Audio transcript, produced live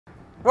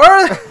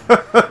Where?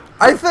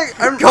 I think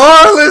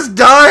Carl is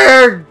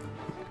dying.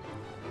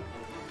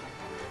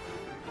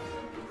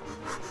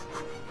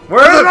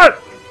 Where is it?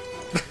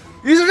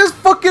 These are just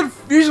fucking.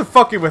 These are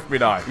fucking with me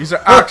now. These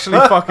are actually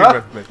fucking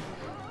with me.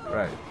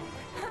 Right.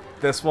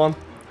 This one.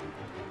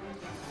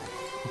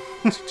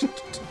 Just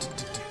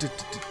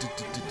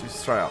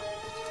try out.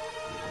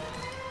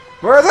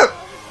 Where is it?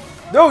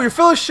 No, you're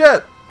full of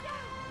shit.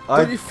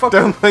 I you fucking...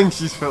 don't think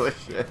she's full of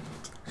shit.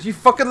 You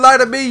fucking lied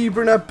to me, you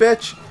brunette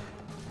bitch.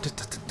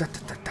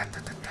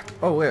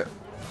 Oh wait.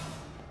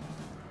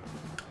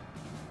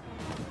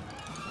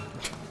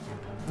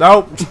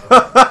 Nope.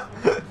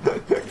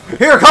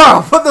 Here,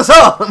 Carl, put this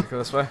on. Go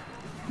this way.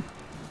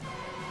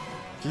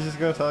 She's just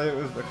gonna tell you it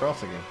was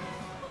across again.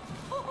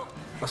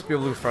 Must be a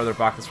little further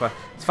back this way.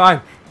 It's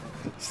fine.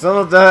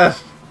 Still not dead.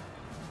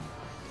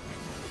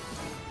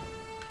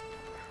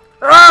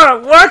 Ah!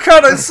 Why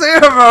can't I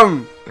save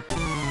him?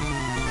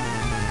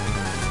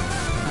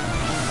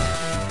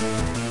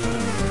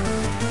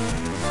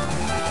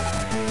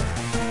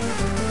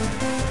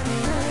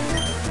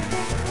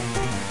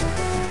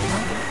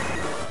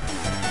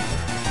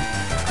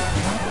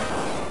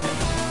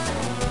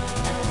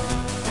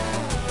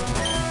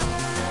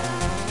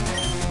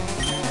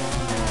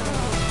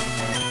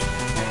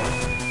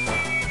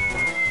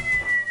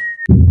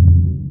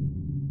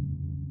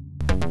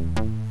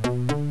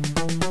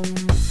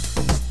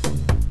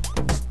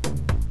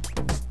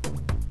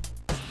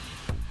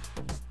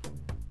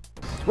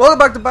 Welcome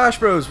back to Bash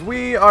Bros.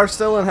 We are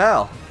still in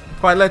hell.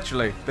 Quite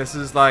literally. This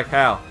is like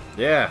hell.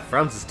 Yeah,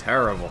 France is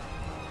terrible.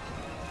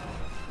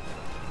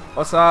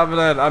 What's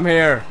happening? I'm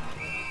here.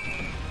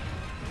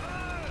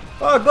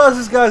 Oh, glad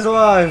this guy's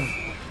alive.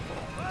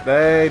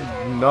 They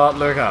not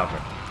look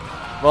happy.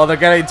 Well, they're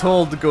getting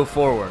told to go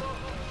forward.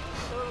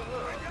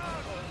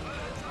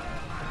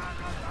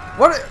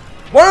 What?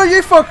 Why don't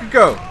you fucking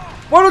go?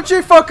 Why don't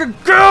you fucking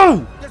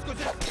go?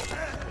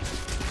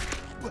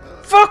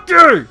 Fuck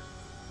you!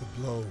 The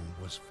blow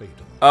was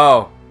fatal.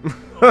 Oh.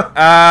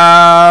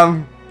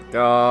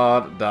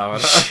 God damn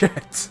it.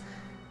 Shit.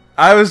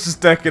 I was just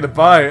decking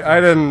about.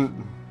 I didn't.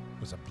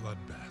 It was a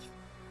bloodbath.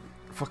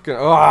 Fucking.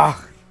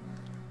 Ah.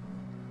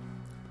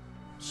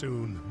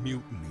 Soon,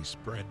 mutiny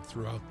spread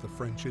throughout the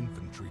French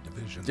infantry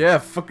division. Yeah,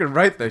 fucking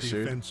right they The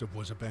shoot. offensive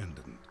was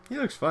abandoned. He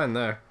looks fine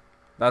there.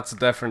 That's a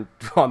different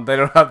one. They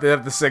don't have. They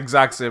have the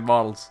exact same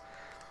models.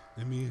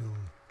 Emile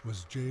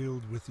was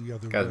jailed with the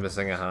other. Guy's rebels.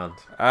 missing a hand.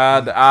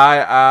 And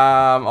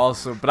I am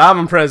also, but I'm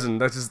in prison.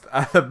 That's just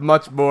a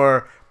much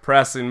more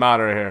pressing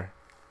matter here.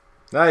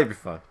 Nah, you'll be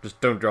fine. Just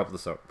don't drop the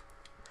soap.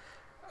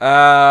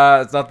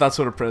 It's not that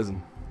sort of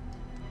prison.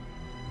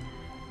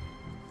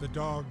 The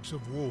dogs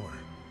of war.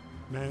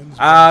 Man's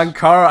And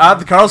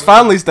Carl's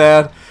family's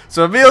dead.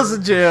 So Emil's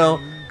in jail.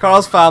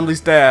 Carl's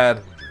family's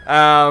dead.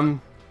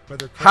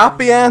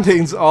 Happy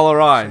endings all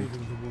around.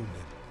 Saving the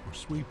wounded or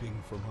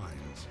sweeping for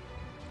mines.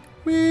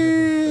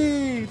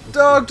 Whee!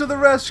 Dog to the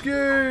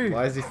rescue!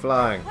 Why is he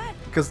flying?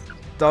 Because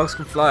dogs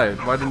can fly.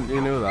 Why didn't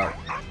you know that?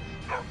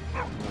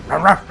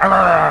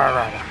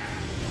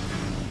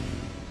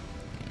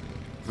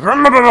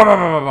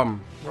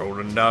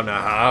 Rolling down the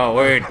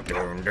highway.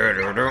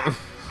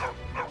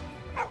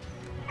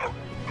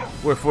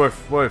 Woof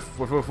woof woof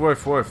woof woof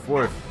woof woof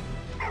woof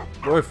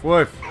woof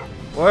woof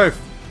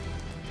woof.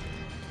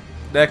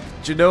 Nick,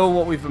 do you know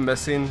what we've been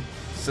missing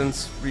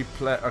since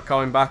replay or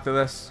coming back to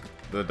this?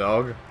 The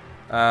dog?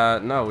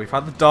 No, we've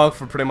had the dog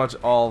for pretty much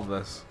all of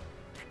this.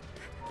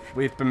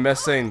 We've been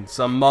missing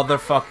some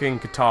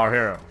motherfucking Guitar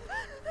Hero.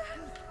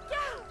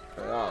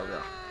 Oh,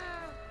 no.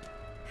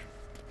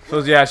 So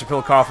yeah, I should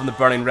pull Carl from the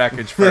burning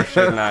wreckage first,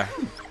 shouldn't I?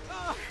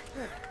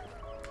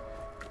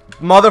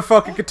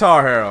 Motherfucking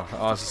Guitar Hero.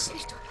 Oh,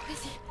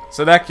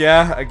 so Nick,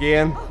 yeah,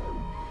 again.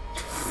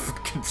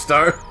 Good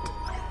start.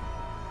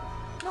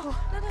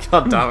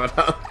 God damn it,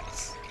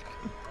 Hans.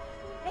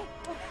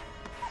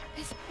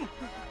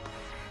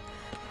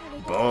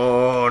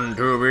 Born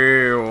to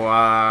be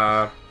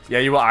wild. Yeah,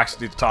 you will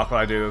actually need to talk when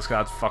I do this,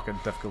 because that's fucking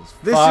difficult as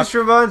This fuck. just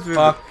reminds me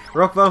Fuck. of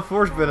Rock Band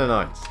 4's been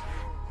announced.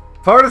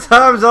 Part of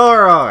time's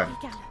alright.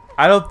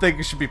 I don't think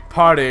you should be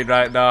partying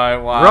right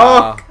now. Wow.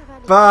 Rock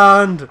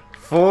Band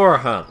 4,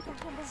 Hans.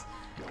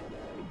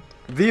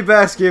 The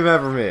best game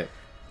ever made.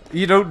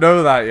 You don't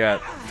know that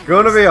yet. It's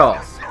gonna be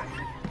awesome.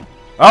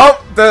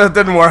 Oh, that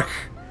didn't work.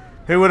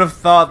 Who would have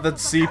thought that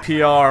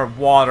CPR,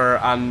 water,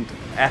 and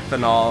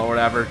ethanol or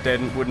whatever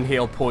wouldn't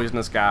heal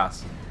poisonous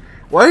gas?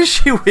 Why is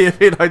she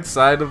waving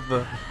outside of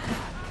the...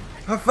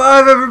 High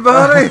five,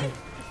 everybody!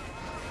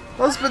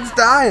 Husband's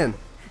dying.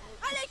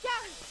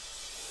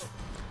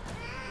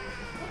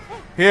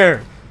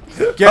 Here.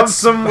 Get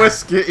some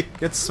whiskey.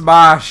 Get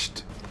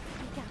smashed.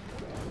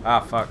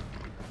 Ah, fuck.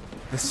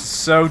 This is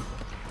so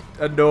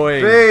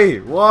annoying. B,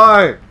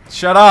 why?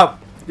 Shut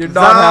up. You're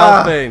not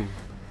Zah. helping.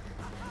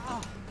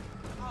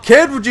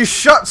 Kid, would you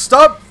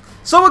stop?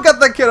 Someone get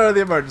that kid out of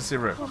the emergency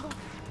room.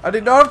 I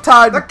did not have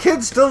time. That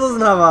kid still doesn't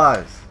have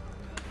eyes.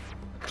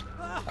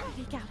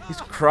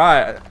 He's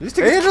crying. You just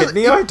take his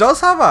kidney He out?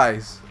 does have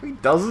eyes. He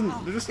doesn't.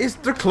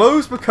 They're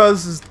closed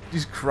because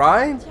he's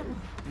crying?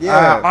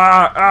 Yeah.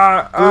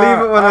 Believe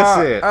it when I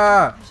say it.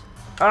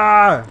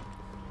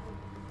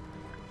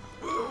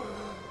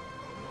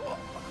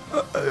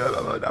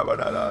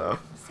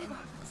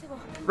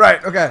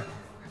 Right, okay.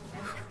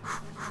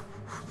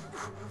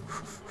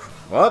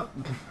 What?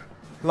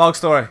 Long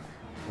story.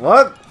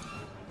 What?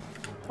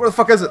 Where the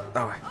fuck is it?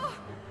 Oh, wait.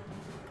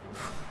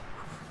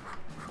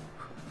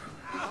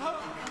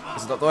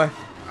 Is it not the way?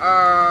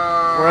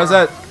 Where is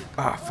it?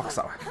 Ah, oh, fuck's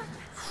that way.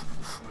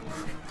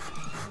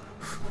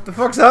 What the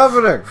fuck's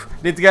happening?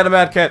 Need to get a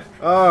med kit.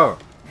 Oh.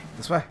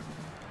 This way.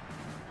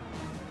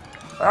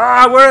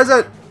 Ah, where is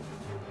it?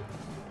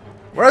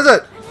 Where is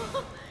it?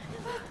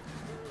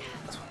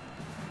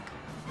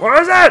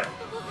 Where is it?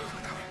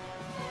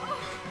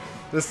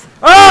 This.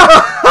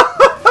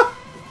 Ah!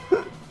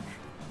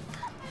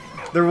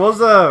 There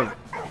was a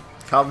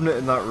cabinet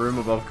in that room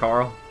above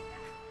Carl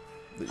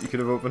that you could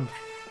have opened.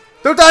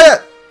 Don't die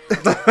it!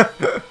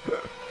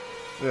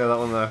 Yeah, that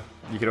one there.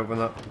 You could open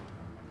that.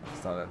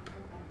 That's not it.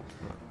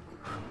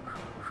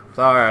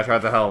 Sorry, I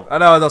tried to help. I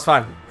know, that's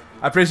fine.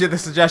 I appreciate the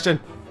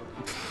suggestion.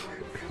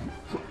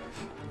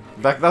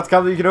 That's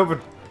cabinet you can open.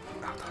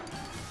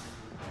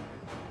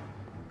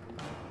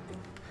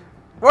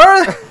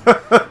 Where?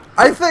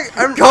 I think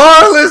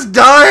Carl is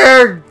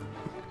dying.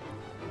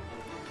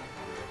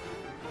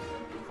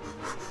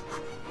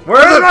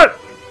 Where is it?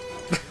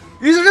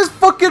 These are just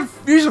fucking.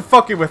 These are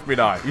fucking with me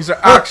now. These are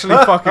actually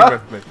fucking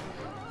with me.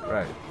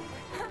 Right.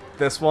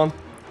 This one.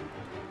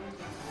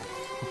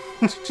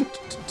 Just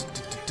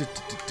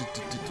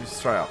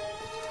try out.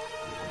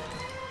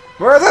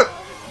 Where is it?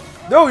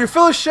 No, you're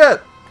full of shit.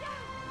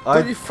 I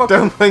you fucking,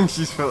 don't think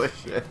she's full of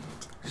shit.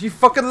 You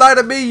fucking lied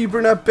to me, you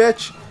brunette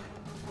bitch.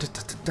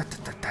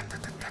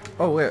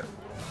 Oh wait.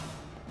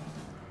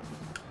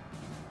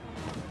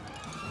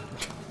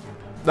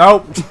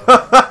 Nope.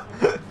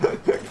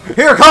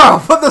 Here, Carl,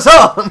 put this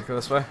on. Go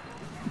this way.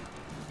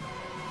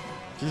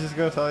 She's just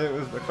gonna tell you it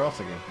was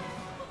across again.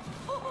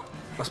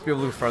 Must be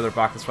able to go further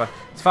back this way.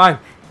 It's fine.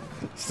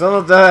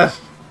 Still not dead.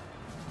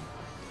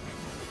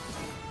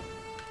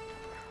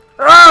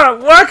 Ah!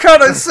 Why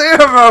can't I see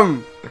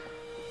him?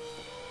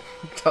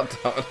 Except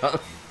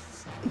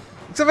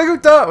if I go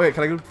down. Wait,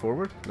 can I go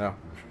forward? No.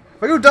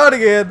 If I go down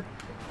again.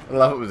 I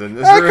love it was in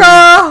this Hey, room.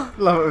 Carl!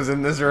 Love it was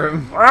in this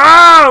room.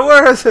 Ah!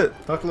 Where is it?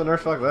 Talk to the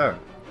nurse back there.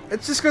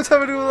 It's just gonna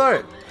tell me to go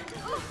right.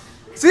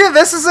 See,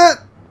 this is it.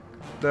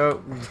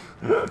 No.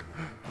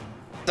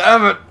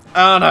 Damn it,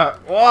 Anna!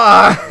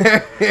 Why?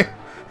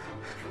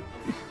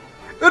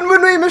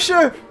 Unwin me,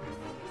 monsieur.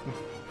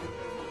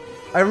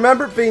 I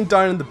remember it being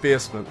down in the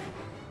basement.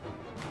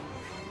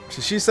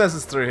 So she says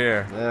it's through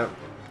here. Yep.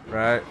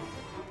 Right.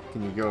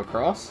 Can you go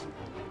across?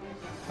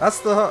 That's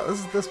the. This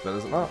is this bit,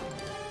 is it not?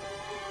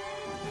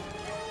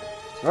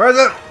 Where is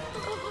it?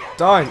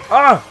 Down.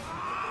 Ah!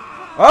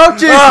 Oh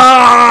Jesus!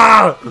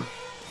 Ah!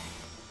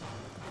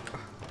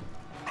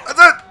 That's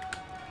it!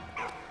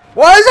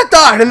 Why is it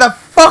down in the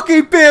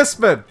fucking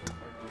basement?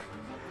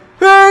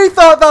 Who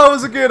thought that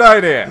was a good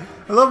idea?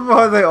 I love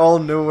how they all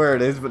know where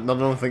it is, but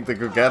none of them think they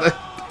could get it.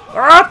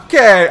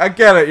 Okay, I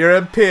get it. You're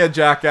in pain,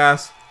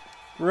 jackass.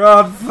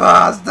 Run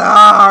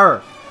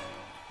faster!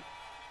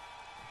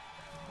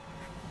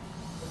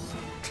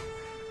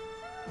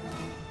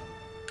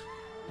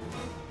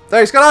 There,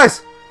 he's got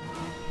eyes.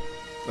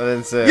 I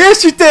didn't say it.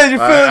 Yes, you did.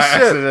 You I feel actually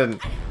shit.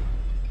 didn't.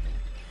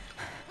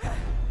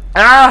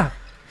 Ah!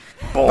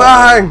 Boom.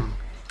 Bang!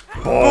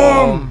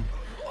 Boom.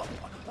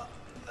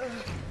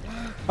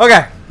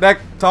 Okay, Nick,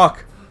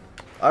 talk.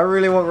 I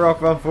really want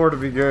Rock Band 4 to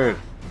be good.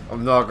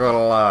 I'm not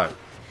gonna lie.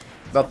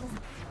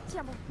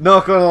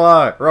 Not gonna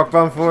lie. Rock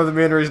Band 4 the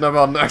main reason I'm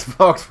on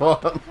Xbox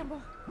One.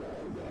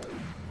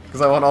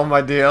 Because I want all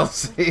my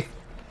DLC.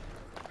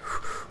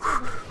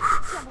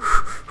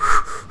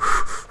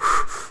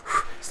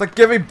 It's like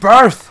giving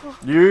birth.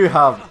 You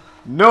have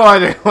no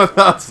idea what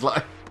that's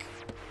like.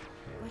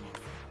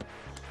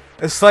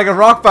 It's like a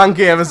Rock Band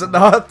game, is it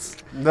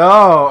not?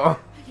 No.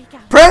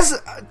 Press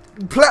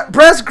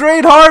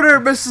green harder,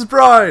 Mrs.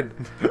 Brown.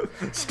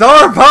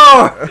 Star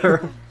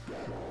power!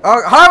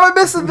 How am I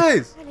missing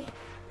these?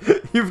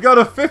 You've got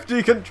a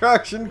 50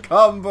 contraction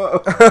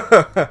combo.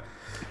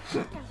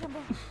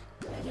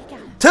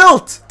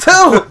 Tilt!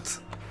 Tilt!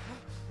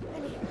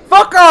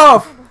 Fuck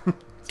off!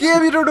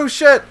 Game, you don't know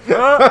shit.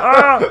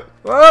 Oh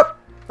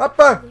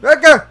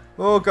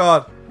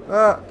god.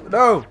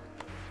 No.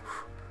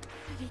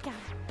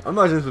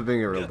 Imagine this was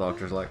being a real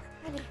doctor's like.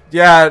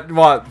 Yeah,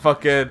 what?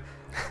 Fucking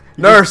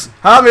nurse,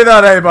 hand me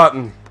that A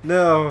button.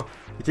 No.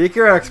 You take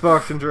your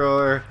Xbox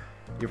controller,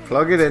 you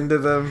plug it into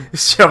them.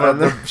 Shove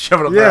it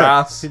up their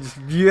ass. You just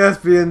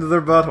USB into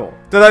their butthole.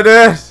 Did I do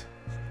it?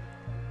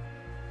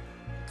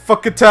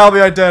 Fucking tell me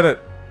I did it.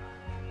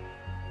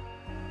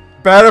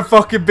 Better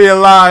fucking be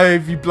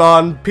alive, you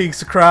blonde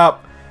piece of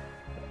crap.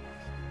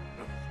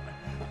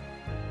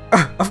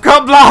 I've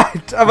gone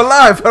blind. I'm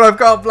alive, but I've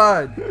gone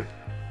blind.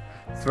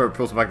 That's where it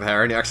pulls back the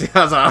hair and he actually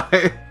has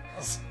eyes.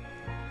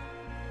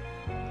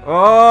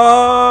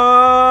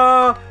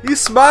 Oh! He's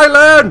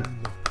smiling!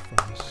 Look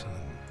from the sun.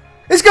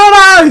 He's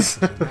got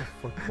eyes! Love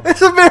for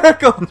It's a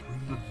miracle! 3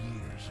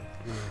 years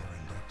of war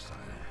and exile.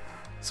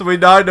 So we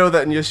now know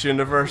that in this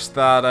universe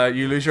that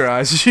you lose your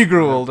eyes as you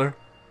grow older.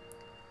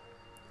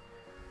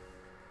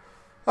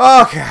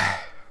 Okay.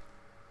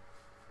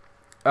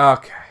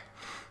 Okay.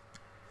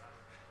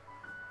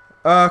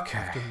 Okay.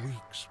 After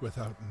weeks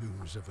without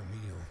news of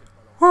Emil,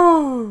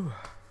 Woo!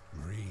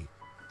 Marie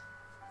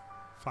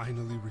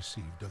finally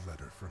received a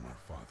letter from her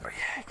father.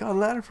 I got a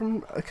letter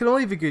from... It can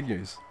only be good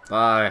news.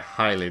 I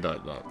highly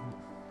doubt that.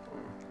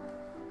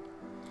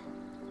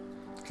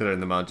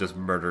 Considering the man just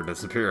murdered a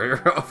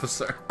superior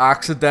officer.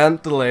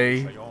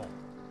 Accidentally.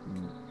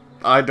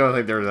 I don't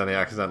think there was any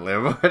accidentally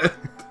about it.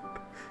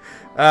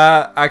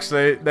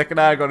 Actually, Nick and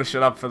I are going to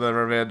shut up for the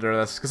remainder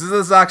of this. Because this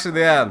is actually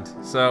the end.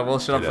 So we'll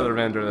shut up for the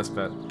remainder of this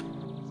bit.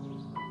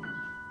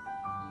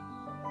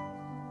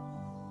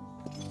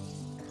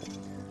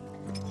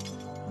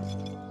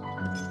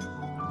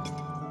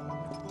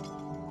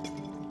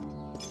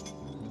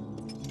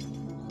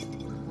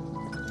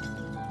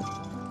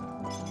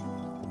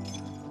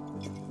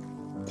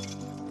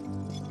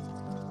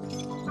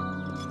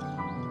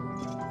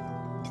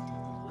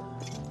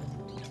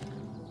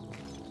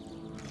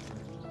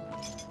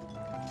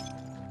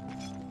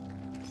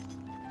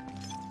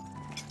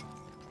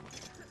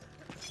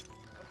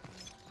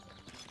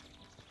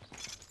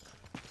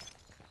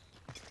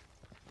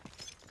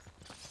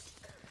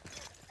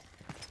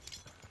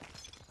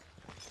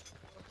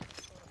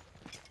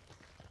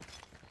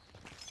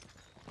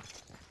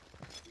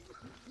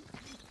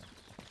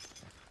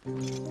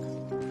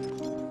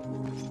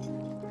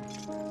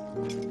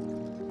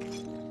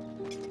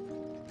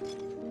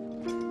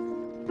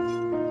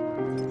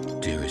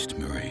 Dearest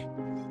Marie,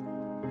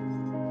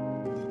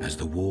 as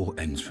the war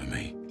ends for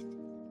me,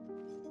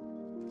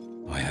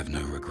 I have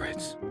no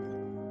regrets.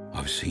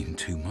 I've seen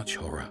too much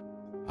horror.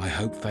 I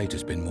hope fate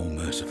has been more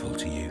merciful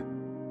to you.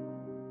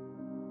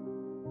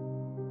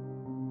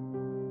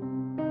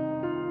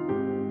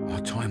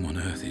 Our time on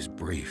Earth is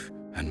brief,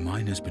 and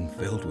mine has been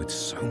filled with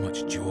so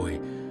much joy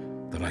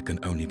that I can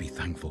only be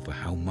thankful for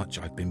how much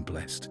I've been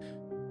blessed,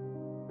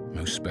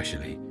 most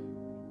especially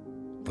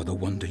for the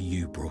wonder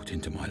you brought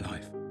into my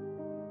life.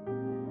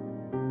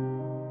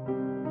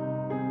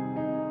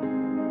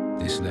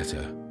 This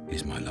letter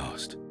is my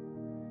last.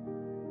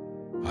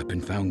 I've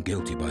been found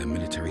guilty by a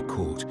military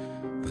court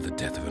for the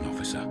death of an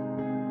officer.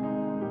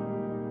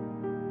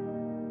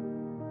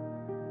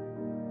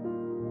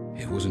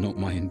 It was not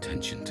my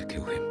intention to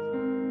kill him.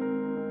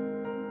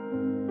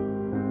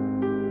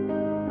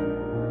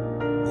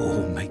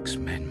 War makes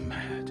men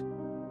mad.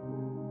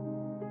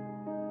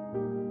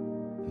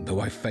 Though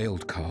I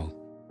failed Carl,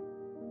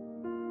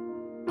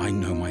 I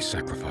know my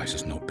sacrifice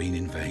has not been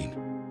in vain.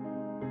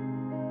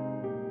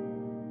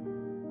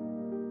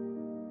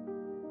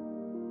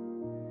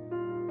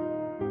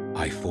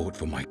 I fought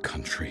for my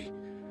country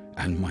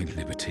and my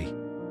liberty.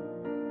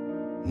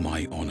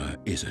 My honor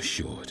is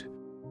assured.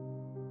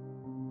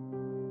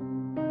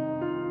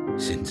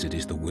 Since it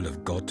is the will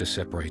of God to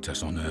separate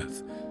us on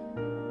earth,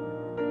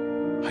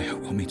 I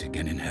hope we'll meet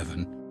again in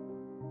heaven.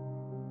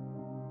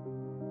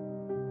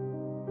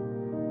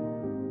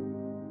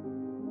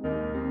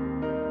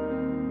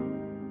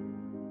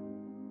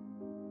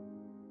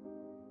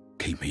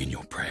 Keep me in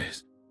your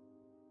prayers.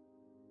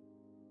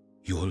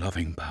 Your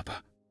loving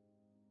Papa.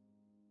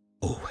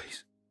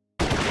 Always.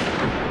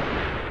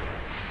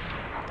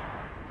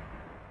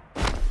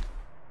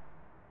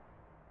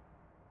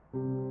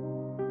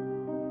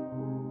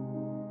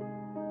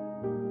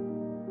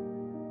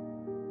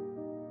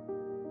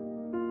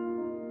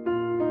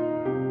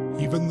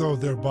 Even though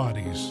their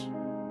bodies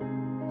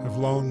have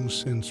long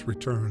since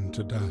returned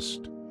to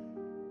dust,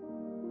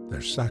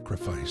 their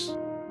sacrifice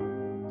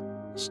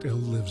still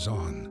lives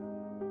on.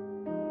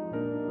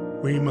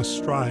 We must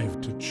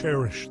strive to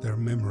cherish their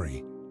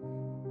memory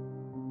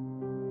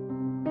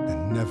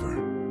and never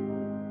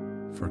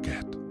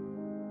forget.